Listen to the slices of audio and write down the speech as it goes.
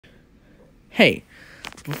Hey,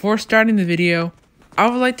 before starting the video, I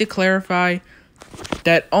would like to clarify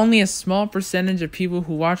that only a small percentage of people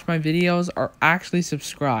who watch my videos are actually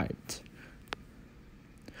subscribed.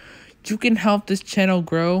 You can help this channel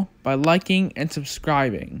grow by liking and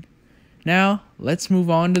subscribing. Now, let's move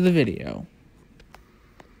on to the video.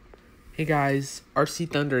 Hey guys,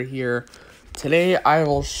 RC Thunder here. Today I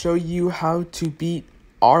will show you how to beat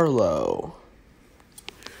Arlo.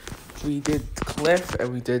 We did Cliff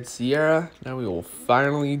and we did Sierra. Now we will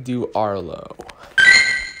finally do Arlo.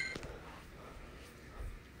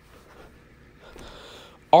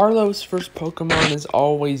 Arlo's first Pokemon is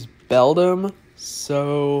always Beldum,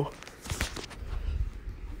 so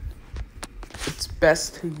it's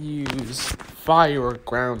best to use fire or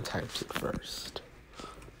ground types at first.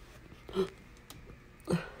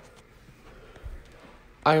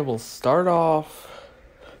 I will start off.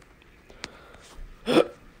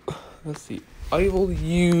 Let's see. I will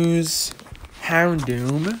use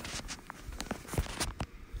Houndoom.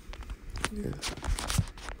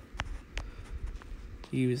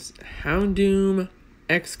 Use Houndoom,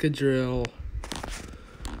 Excadrill,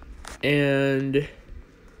 and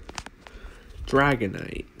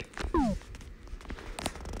Dragonite.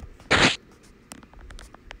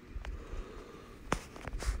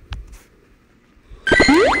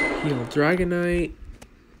 Heal Dragonite.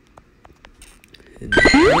 And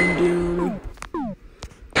Houndoom.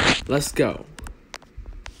 Let's go.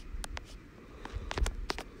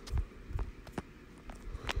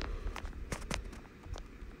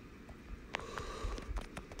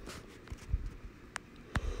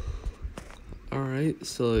 Alright,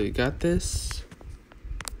 so you got this.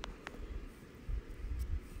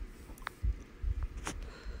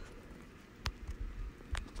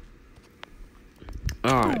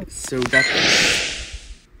 Alright, so we got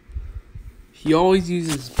this. He always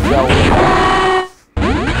uses Beldum.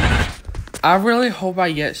 I really hope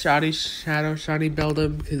I get Shadow Shiny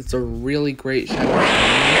Beldum because it's a really great Shadow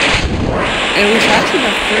Shiny. And it was actually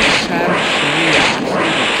the first Shadow Shiny that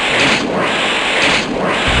actually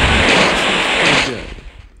Infernape.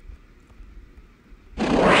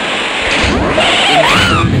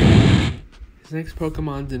 His next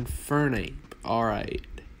Pokemon's Infernape. Alright.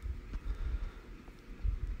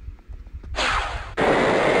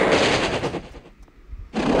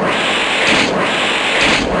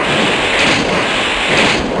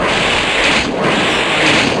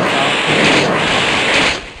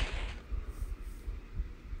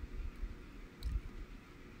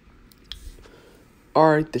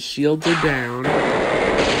 Alright, the shields are down.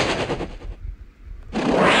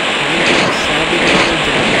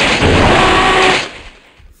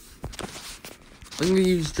 I'm gonna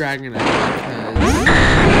use Dragonite because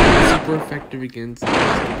it's super effective against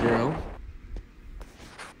Excadrill.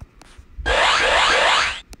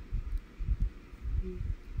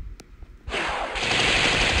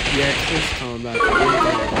 Yeah, close combat.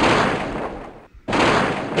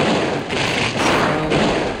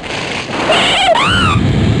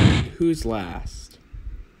 Who's last?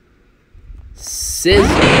 Scissor!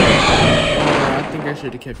 Oh, I think I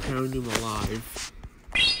should have kept Houndoom alive.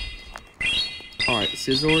 Alright,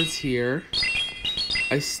 Scissor's here.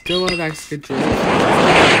 I still have Excadrill.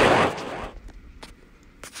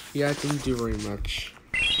 Yeah, I didn't do very much.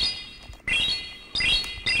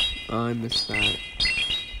 Oh, I missed that.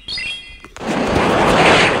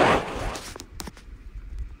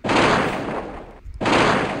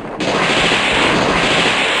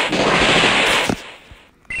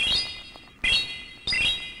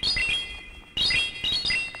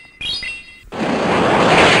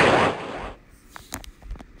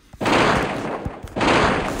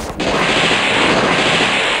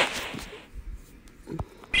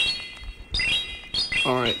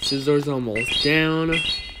 Alright, Scissor's almost down. Sorry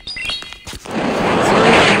if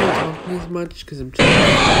I'm not talking as much because I'm trying to do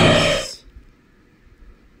this.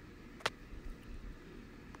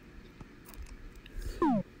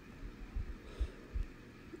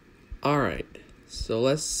 Alright, so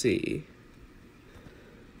let's see.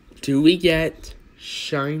 Do we get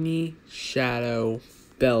Shiny Shadow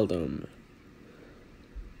Beldum?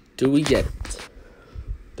 Do we get it?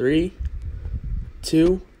 3,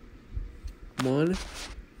 2, 1.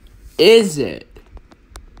 Is it?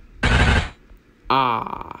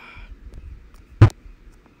 Ah.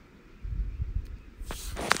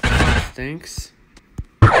 Thanks.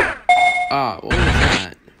 Ah, what was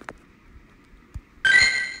that?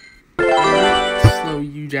 Slow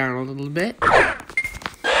you down a little bit.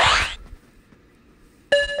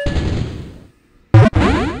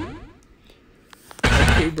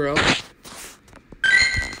 Okay, bro. Let's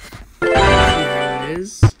see how it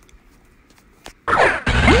is.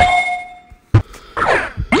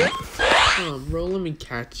 Don't let me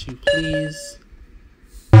catch you, please.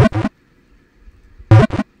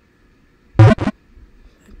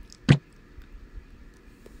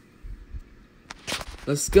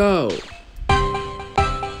 Let's go. I'm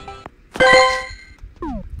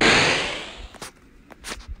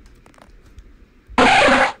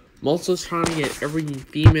also trying to get every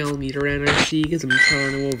female Nidoran I see because I'm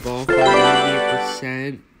trying to evolve my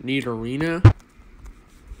 98% Nidorina.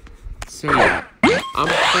 So yeah, I'm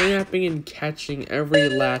pineapping and catching every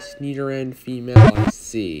last Nidoran female I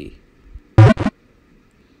see.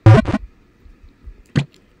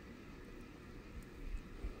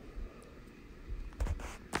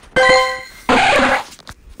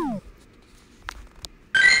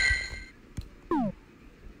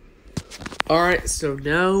 Alright, so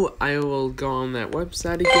now I will go on that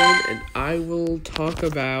website again and I will talk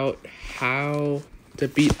about how to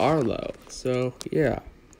beat Arlo. So, yeah.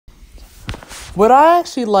 What I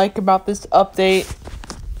actually like about this update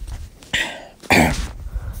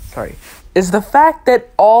is the fact that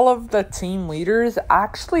all of the team leaders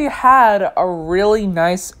actually had a really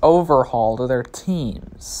nice overhaul to their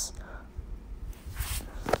teams.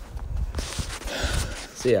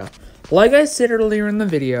 So yeah, like I said earlier in the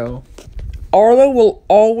video, Arlo will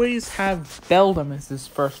always have Beldum as his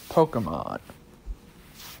first Pokemon.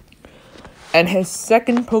 And his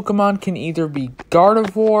second Pokemon can either be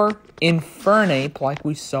Gardevoir, Infernape, like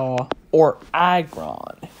we saw, or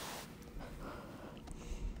Aggron.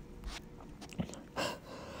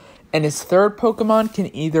 And his third Pokemon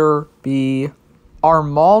can either be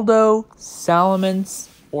Armaldo, Salamence,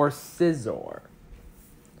 or Scizor.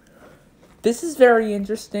 This is very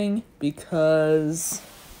interesting because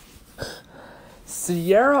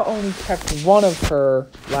Sierra only kept one of her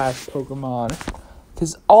last Pokemon,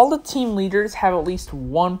 because all the team leaders have at least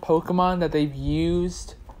one Pokemon that they've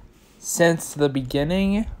used since the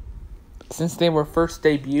beginning, since they were first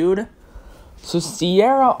debuted. So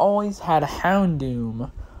Sierra always had Houndoom,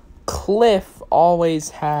 Cliff always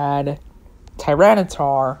had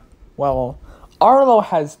Tyranitar, well, Arlo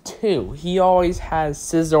has two. He always has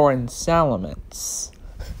Scizor and Salamence.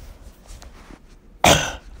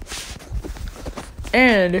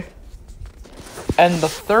 And the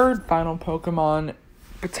third final Pokemon,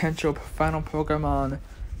 potential final Pokemon,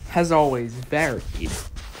 has always varied.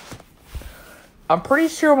 I'm pretty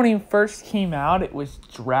sure when he first came out, it was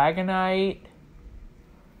Dragonite.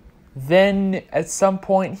 Then, at some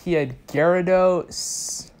point, he had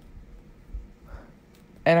Gyarados.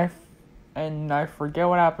 And I forget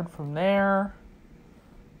what happened from there.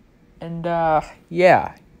 And,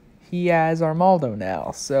 yeah. He has Armaldo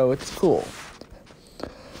now, so it's cool.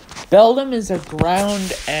 Beldum is a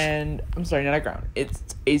ground and... I'm sorry, not a ground. It's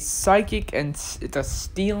a psychic and... It's a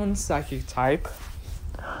steel and psychic type.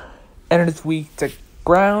 And it is weak to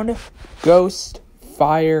ground, ghost,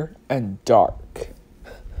 fire, and dark.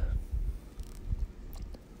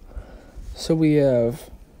 So we have...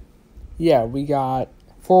 Yeah, we got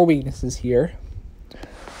 4 weaknesses here.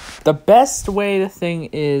 The best way the thing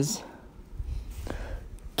is...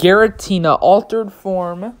 Giratina altered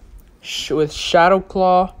form with Shadow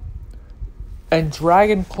Claw and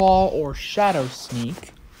Dragon Claw or Shadow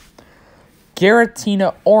Sneak.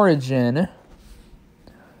 Giratina Origin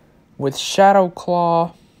with Shadow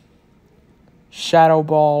Claw, Shadow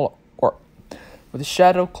Ball, or with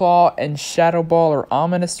Shadow Claw and Shadow Ball or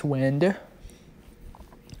Ominous Wind.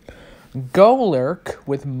 Golurk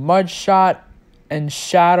with Mudshot and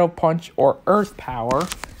Shadow Punch or Earth Power.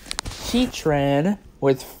 Heatran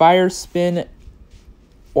with Fire Spin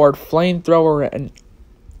or Flamethrower and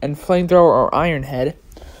Flamethrower or Iron Head.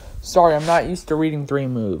 Sorry, I'm not used to reading 3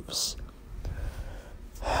 moves.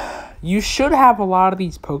 You should have a lot of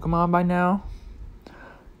these Pokemon by now.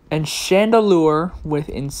 And Chandelure with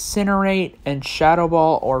Incinerate and Shadow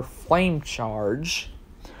Ball or Flame Charge.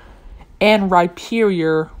 And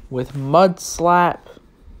Rhyperior with Mud Slap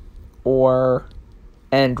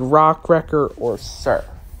and Rock Wrecker or Surf.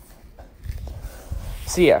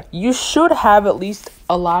 So yeah, you should have at least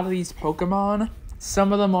a lot of these Pokemon.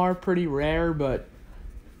 Some of them are pretty rare, but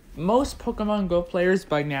most Pokemon Go players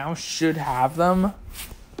by now should have them.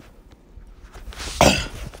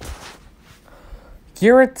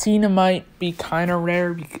 Giratina might be kind of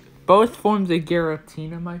rare. Both forms of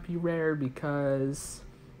Giratina might be rare because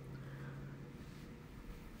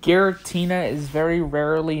Giratina is very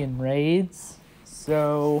rarely in raids.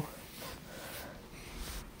 So,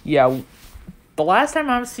 yeah. The last time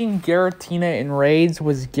I've seen Giratina in raids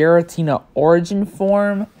was Giratina Origin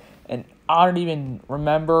form, and I don't even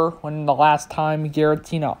remember when the last time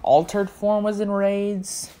Giratina Altered form was in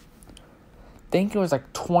raids. I think it was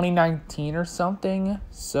like 2019 or something,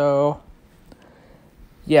 so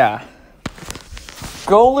Yeah.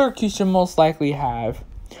 Golurk you should most likely have.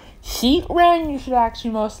 Heatran you should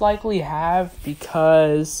actually most likely have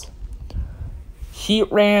because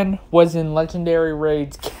Heatran was in legendary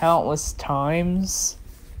raids countless times.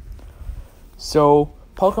 So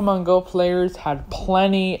Pokemon Go players had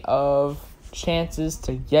plenty of chances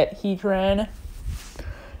to get Heatran.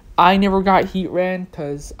 I never got Heatran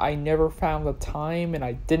because I never found the time and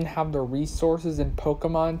I didn't have the resources in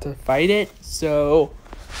Pokemon to fight it. So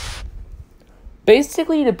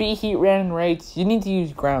basically, to beat Heatran in raids, you need to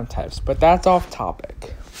use ground types, but that's off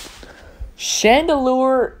topic.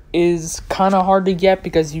 Chandelure is kind of hard to get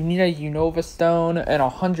because you need a Unova Stone and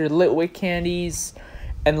 100 Litwick candies,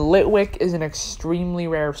 and Litwick is an extremely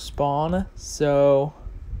rare spawn, so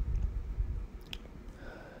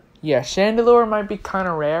yeah, Chandelure might be kind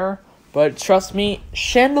of rare, but trust me,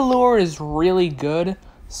 Chandelure is really good,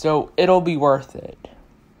 so it'll be worth it.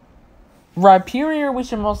 Rhyperior we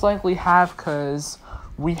should most likely have because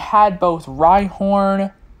we had both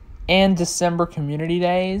Rhyhorn and December Community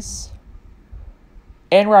Days.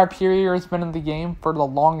 And Rhyperior has been in the game for the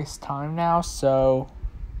longest time now, so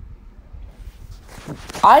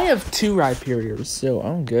I have 2 Rhyperiors, so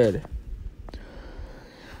I'm good.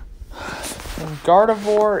 And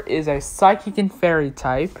Gardevoir is a Psychic and Fairy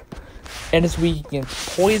type, and is weak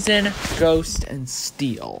against Poison, Ghost, and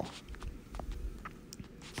Steel.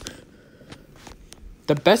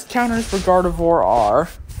 The best counters for Gardevoir are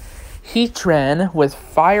Heatran with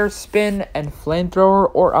Fire Spin and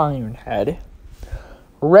Flamethrower or Iron Head,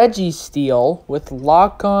 Registeel with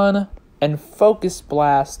Lock-On and Focus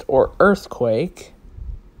Blast or Earthquake,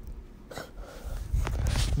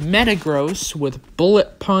 Metagross with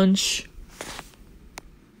Bullet Punch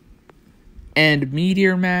and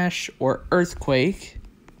Meteor Mash or Earthquake,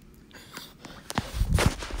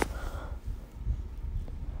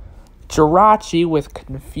 Jirachi with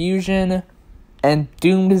Confusion and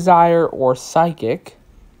Doom Desire or Psychic,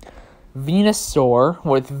 Venusaur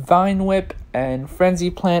with Vine Whip and Frenzy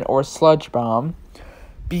Plant or Sludge Bomb.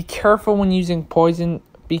 Be careful when using poison.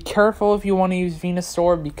 Be careful if you want to use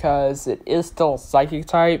Venusaur because it is still a Psychic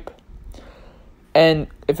type. And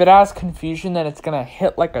if it has Confusion, then it's going to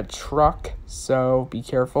hit like a truck, so be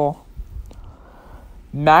careful.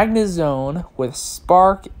 Magnezone with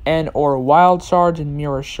Spark and or Wild Charge and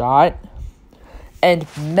Mirror Shot. And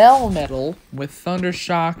Melmetal with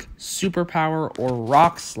Thundershock, Superpower, or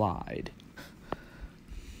Rock Slide.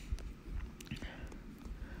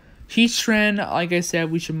 Heatran, like I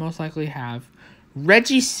said, we should most likely have.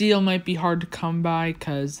 Registeel might be hard to come by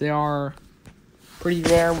because they are pretty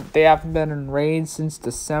rare. They haven't been in raids since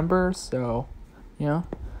December, so, you know.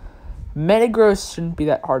 Metagross shouldn't be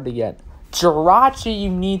that hard to get. Jirachi, you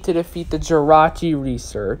need to defeat the Jirachi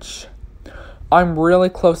research. I'm really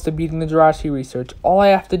close to beating the Jirachi research. All I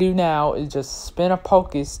have to do now is just spin a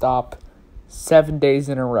Pokestop 7 days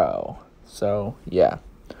in a row. So, yeah.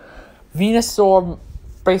 Venusaur,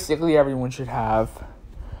 basically everyone should have.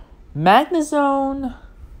 Magnezone,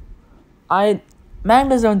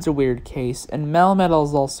 Magnezone's a weird case, and Melmetal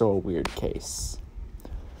is also a weird case.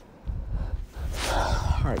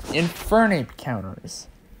 Alright, Infernape counters.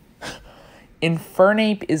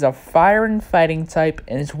 Infernape is a fire and fighting type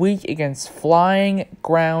and is weak against flying,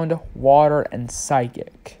 ground, water, and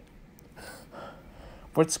psychic.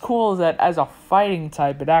 What's cool is that as a fighting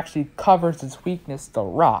type, it actually covers its weakness to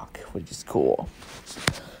rock, which is cool.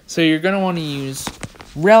 So you're going to want to use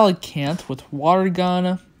Relicanth with Water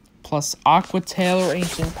Gun plus Aqua Tail or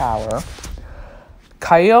Ancient Power,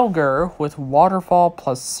 Kyogre with Waterfall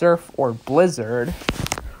plus Surf or Blizzard,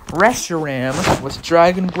 Reshiram with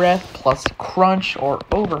Dragon Breath plus Crunch or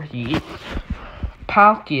Overheat,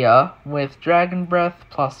 Palkia with Dragon Breath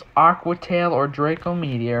plus Aqua Tail or Draco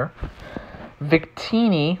Meteor,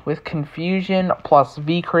 Victini with Confusion plus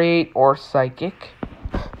V-Create or Psychic,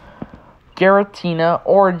 Giratina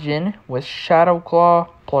Origin with Shadow Claw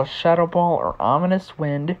plus Shadow Ball or Ominous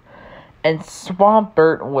Wind, and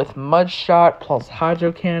Swampert with Mudshot plus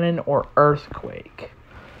Hydro Cannon or Earthquake.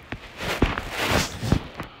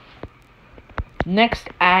 Next,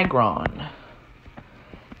 Aggron.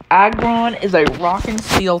 Aggron is a Rock and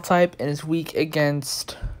Steel type and is weak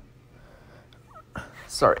against...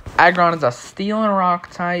 Aggron is a Steel and Rock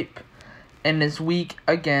type and is weak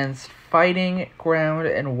against Fighting, Ground,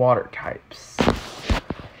 and Water types.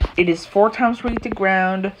 It is 4 times weak to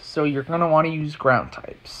Ground, so you're going to want to use Ground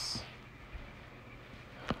types.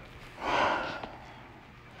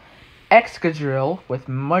 Excadrill with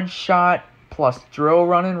Mudshot plus Drill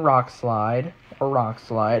Run and Rock Slide, or Rock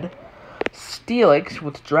Slide. Steelix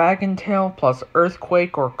with Dragon Tail plus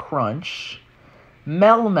Earthquake or Crunch.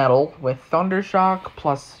 Metal with Thunder Shock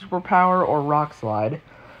plus Superpower or Rock Slide.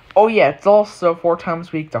 Oh yeah, it's also 4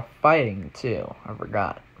 times weak to fighting too. I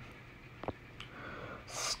forgot.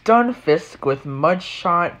 Stunfisk with Mud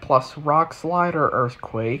Shot plus Rock Slide or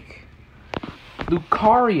Earthquake.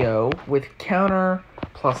 Lucario with Counter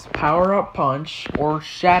plus Power Up Punch or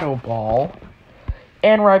Shadow Ball.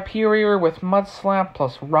 And Rhyperior with Mud Slap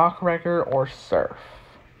plus Rock Wrecker or Surf.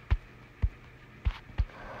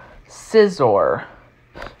 Scizor.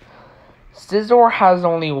 Scizor has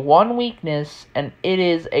only one weakness, and it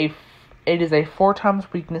is a 4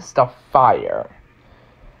 times weakness to fire.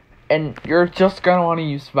 And you're just gonna want to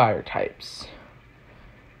use fire types.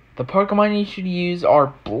 The Pokemon you should use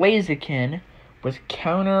are Blaziken with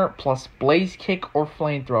Counter plus Blaze Kick or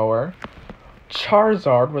Flamethrower.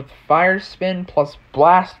 Charizard with Fire Spin plus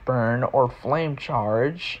Blast Burn or Flame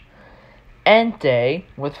Charge. Entei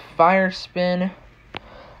with Fire Spin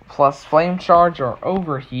plus Flame Charge or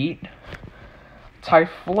Overheat.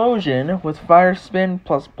 Typhlosion with Fire Spin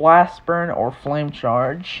plus Blast Burn or Flame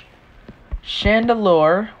Charge.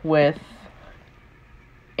 Chandelure with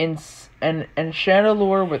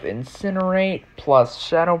Chandelure with Incinerate plus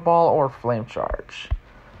Shadow Ball or Flame Charge.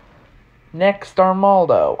 Next,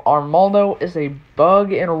 Armaldo. Armaldo is a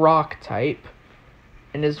bug and rock type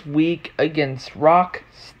and is weak against rock,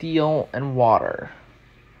 steel, and water.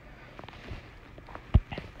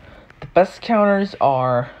 The best counters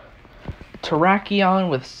are Terrakion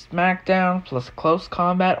with Smackdown plus Close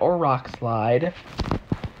Combat or Rock Slide.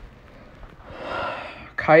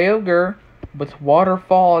 Kyogre with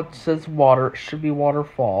Waterfall, it says water, it should be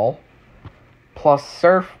Waterfall, plus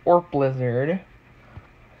Surf or Blizzard.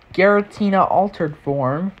 Giratina Altered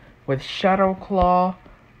Form with Shadow Claw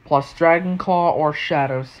plus Dragon Claw or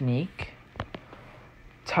Shadow Sneak.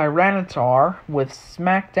 Tyranitar with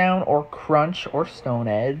Smackdown or Crunch or Stone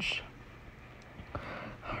Edge.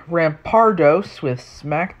 Rampardos with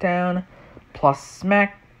Smackdown plus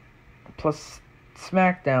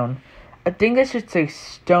Smackdown. I think I should say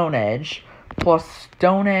Stone Edge plus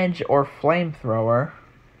Stone Edge or Flamethrower.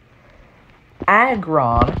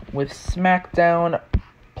 Aggron with Smackdown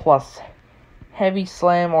plus Heavy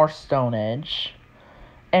Slam or Stone Edge.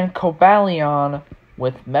 And Cobalion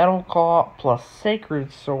with Metal Claw plus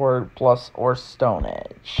Sacred Sword plus or Stone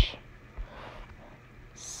Edge.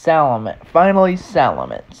 Finally,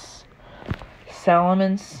 Salamence.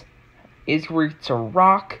 Salamence is weak to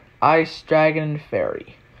Rock, Ice, Dragon, and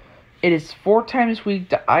Fairy. It is 4 times weak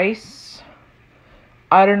to Ice.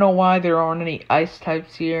 I don't know why there aren't any Ice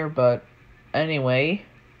types here, but anyway.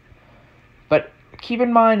 But keep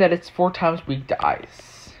in mind that it's 4 times weak to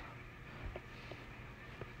Ice.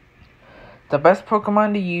 The best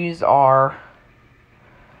Pokemon to use are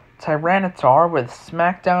Tyranitar with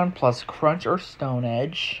Smackdown plus Crunch or Stone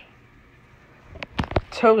Edge.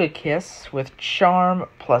 Togekiss with Charm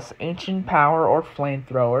plus Ancient Power or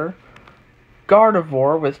Flamethrower.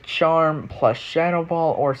 Gardevoir with Charm plus Shadow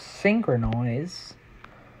Ball or Synchronize.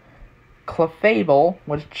 Clefable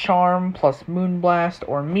with Charm plus Moonblast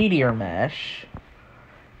or Meteor Mash.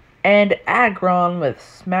 And Aggron with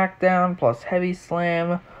Smackdown plus Heavy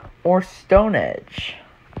Slam or Stone Edge.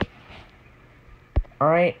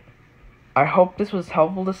 Alright, I hope this was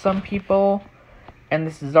helpful to some people, and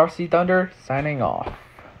this is RC Thunder signing off.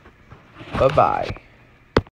 Bye-bye.